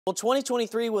Well,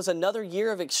 2023 was another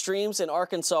year of extremes in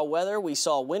Arkansas weather. We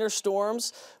saw winter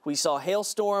storms, we saw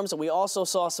hailstorms, and we also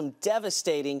saw some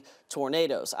devastating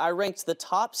tornadoes. I ranked the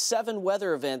top 7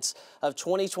 weather events of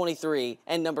 2023,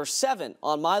 and number 7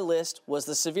 on my list was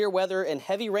the severe weather and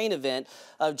heavy rain event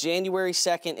of January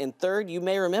 2nd and 3rd. You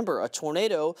may remember a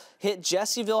tornado hit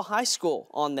Jessieville High School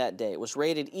on that day. It was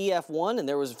rated EF1, and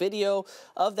there was video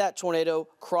of that tornado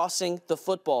crossing the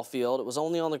football field. It was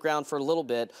only on the ground for a little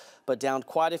bit, but downed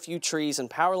quite a few trees and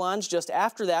power lines. Just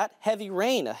after that, a heavy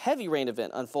rain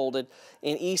event unfolded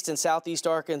in east and southeast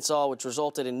Arkansas, which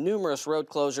resulted in numerous road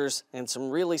closures and some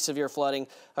really severe flooding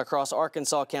across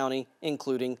Arkansas County,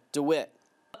 including DeWitt.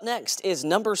 Up next is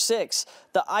number 6,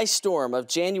 the ice storm of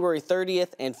January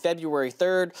 30th and February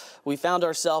 3rd. We found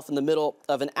ourselves in the middle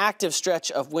of an active stretch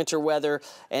of winter weather,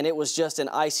 and it was just an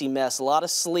icy mess. A lot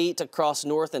of sleet across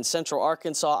north and central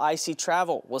Arkansas. Icy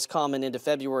travel was common into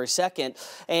February 2nd,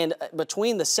 and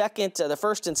between the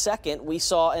 1st and 2nd, we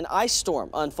saw an ice storm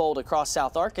unfold across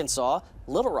South Arkansas.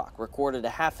 Little Rock recorded a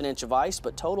 ½ inch of ice,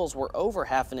 but totals were over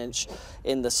 ½ inch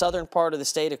in the southern part of the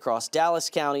state across Dallas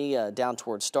County, down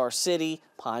towards Star City,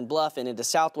 Pine Bluff, and into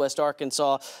southwest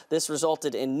Arkansas. This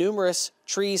resulted in numerous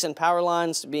trees and power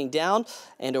lines being down,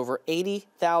 and over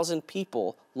 80,000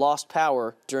 people lost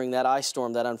power during that ice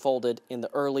storm that unfolded in the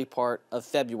early part of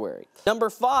February. Number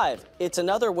 5, it's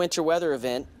another winter weather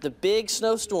event, the big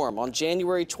snowstorm on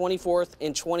January 24th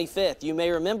and 25th. You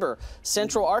may remember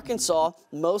central Arkansas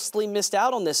mostly missed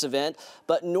out on this event,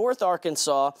 but North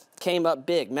Arkansas came up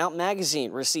big. Mount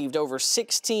Magazine received over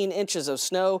 16 inches of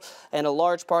snow, and a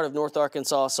large part of North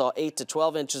Arkansas saw 8 to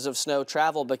 12 inches of snow.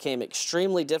 Travel became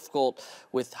extremely difficult,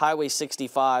 with Highway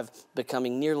 65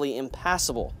 becoming nearly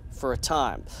impassable for a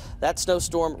time. That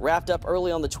snowstorm wrapped up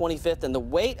early on the 25th, and the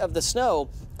weight of the snow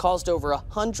caused over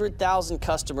 100,000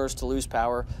 customers to lose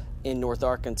power in North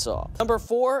Arkansas. Number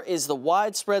 4 is the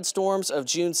widespread storms of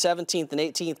June 17th and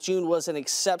 18th. June was an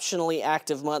exceptionally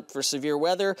active month for severe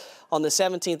weather. On the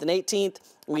 17th and 18th,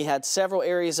 we had several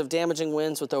areas of damaging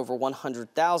winds with over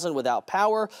 100,000 without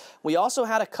power. We also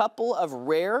had a couple of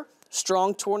rare,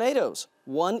 strong tornadoes.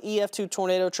 One EF2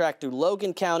 tornado tracked through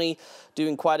Logan County,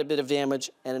 doing quite a bit of damage,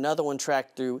 and another one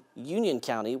tracked through Union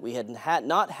County. We had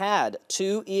not had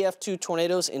 2 EF2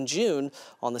 tornadoes in June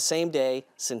on the same day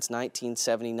since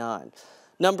 1979.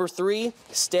 Number 3,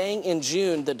 staying in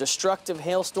June, the destructive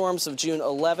hailstorms of June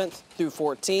 11th through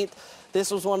 14th.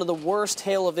 This was one of the worst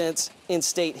hail events in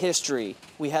state history.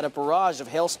 We had a barrage of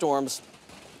hailstorms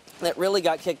that really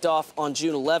got kicked off on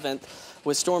June 11th,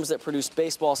 with storms that produced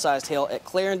baseball-sized hail at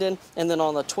Clarendon. And then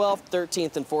on the 12th,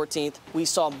 13th, and 14th, we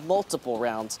saw multiple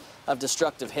rounds of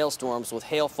destructive hailstorms with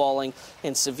hail falling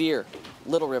in severe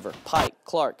Little River, Pike,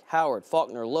 Clark, Howard,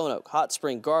 Faulkner, Lone Oak, Hot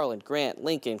Spring, Garland, Grant,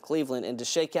 Lincoln, Cleveland, and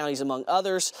Deshay counties, among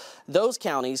others. Those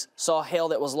counties saw hail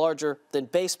that was larger than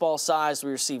baseball-sized. We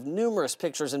received numerous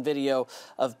pictures and video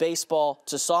of baseball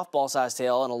to softball-sized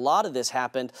hail, and a lot of this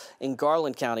happened in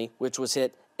Garland County, which was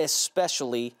hit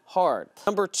especially hard.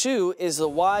 Number 2 is the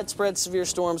widespread severe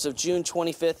storms of June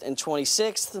 25th and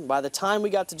 26th. By the time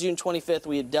we got to June 25th,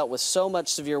 we had dealt with so much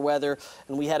severe weather,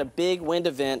 and we had a big wind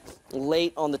event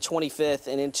late on the 25th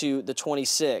and into the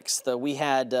 26th. We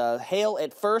had hail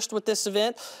at first with this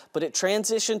event, but it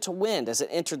transitioned to wind as it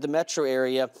entered the metro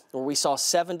area, where we saw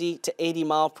 70 to 80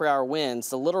 mile per hour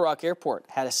winds. The Little Rock Airport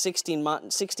had a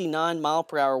 69 mile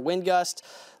per hour wind gust.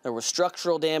 There was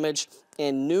structural damage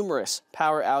and numerous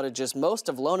power outages. Most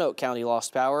of Lone Oak County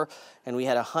lost power, and we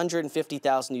had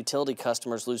 150,000 utility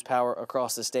customers lose power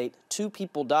across the state. 2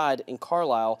 people died in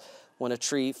Carlisle when a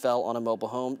tree fell on a mobile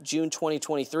home. June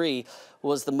 2023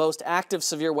 was the most active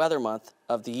severe weather month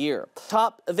of the year.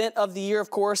 Top event of the year,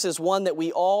 of course, is one that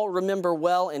we all remember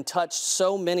well and touched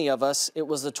so many of us. It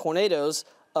was the tornadoes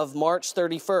of March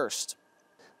 31st.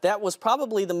 That was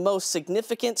probably the most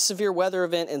significant severe weather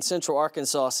event in central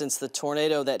Arkansas since the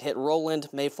tornado that hit Roland,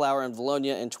 Mayflower, and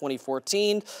Valonia in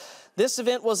 2014. This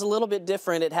event was a little bit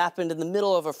different. It happened in the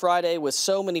middle of a Friday with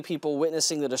so many people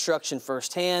witnessing the destruction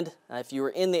firsthand. If you were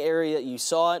in the area, you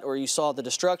saw it or you saw the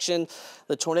destruction.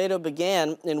 The tornado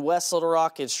began in West Little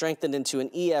Rock. It strengthened into an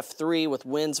EF3 with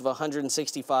winds of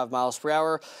 165 miles per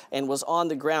hour and was on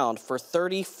the ground for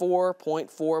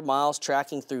 34.4 miles,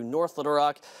 tracking through North Little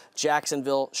Rock,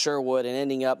 Jacksonville, Sherwood, and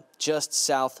ending up just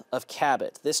south of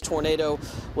Cabot. This tornado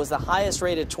was the highest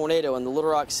rated tornado in the Little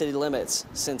Rock city limits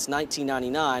since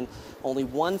 1999. Only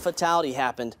 1 fatality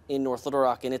happened in North Little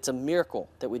Rock, and it's a miracle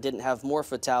that we didn't have more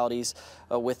fatalities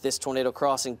with this tornado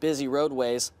crossing busy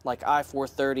roadways like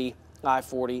I-430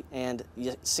 I-40 and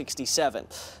 67.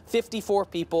 54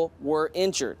 people were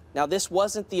injured. Now, this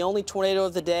wasn't the only tornado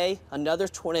of the day. Another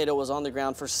tornado was on the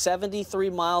ground for 73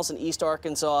 miles in East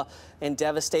Arkansas and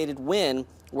devastated wind,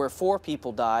 where 4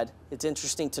 people died. It's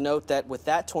interesting to note that with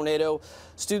that tornado,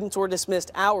 students were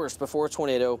dismissed hours before a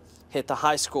tornado hit the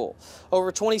high school.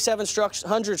 Over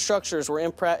 2,700 structures were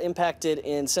impacted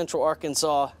in central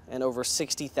Arkansas, and over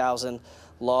 60,000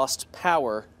 lost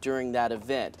power during that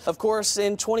event. Of course,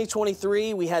 in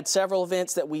 2023, we had several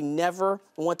events that we never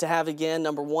want to have again.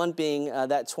 Number one being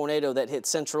that tornado that hit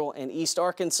central and East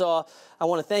Arkansas. I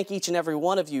want to thank each and every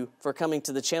one of you for coming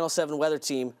to the Channel 7 weather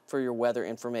team for your weather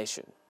information.